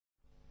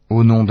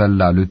Au nom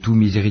d'Allah, le tout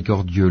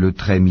miséricordieux, le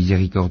très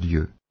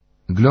miséricordieux.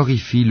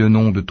 Glorifie le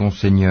nom de ton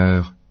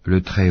Seigneur, le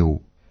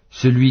Très-Haut,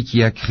 celui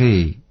qui a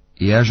créé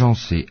et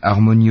agencé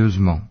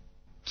harmonieusement,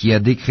 qui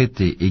a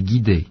décrété et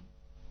guidé,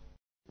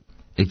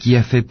 et qui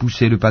a fait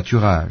pousser le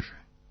pâturage,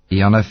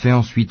 et en a fait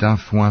ensuite un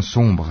foin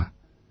sombre.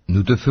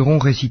 Nous te ferons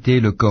réciter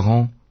le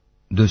Coran,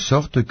 de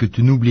sorte que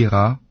tu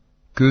n'oublieras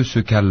que ce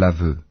qu'Allah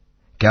veut,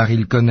 car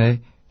il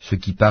connaît ce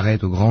qui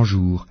paraît au grand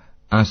jour,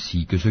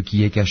 ainsi que ce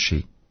qui est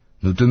caché.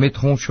 Nous te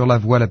mettrons sur la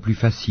voie la plus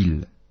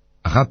facile.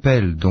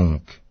 Rappelle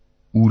donc,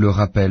 où le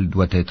rappel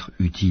doit être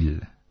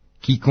utile.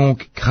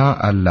 Quiconque craint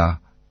Allah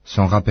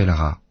s'en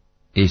rappellera,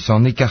 et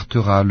s'en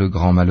écartera le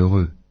grand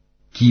malheureux,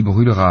 qui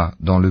brûlera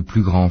dans le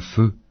plus grand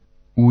feu,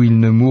 où il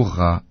ne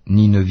mourra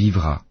ni ne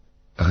vivra.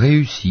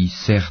 Réussit,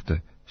 certes,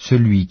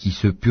 celui qui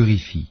se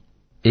purifie,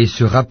 et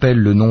se rappelle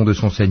le nom de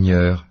son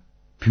Seigneur,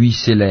 puis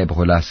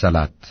célèbre la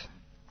salate.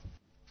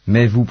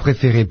 Mais vous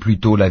préférez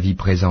plutôt la vie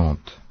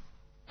présente,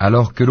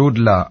 alors que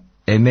l'au-delà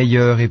est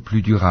meilleur et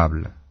plus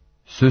durable.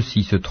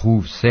 Ceci se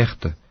trouve,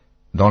 certes,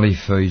 dans les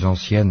feuilles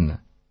anciennes,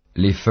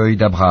 les feuilles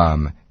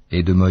d'Abraham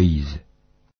et de Moïse.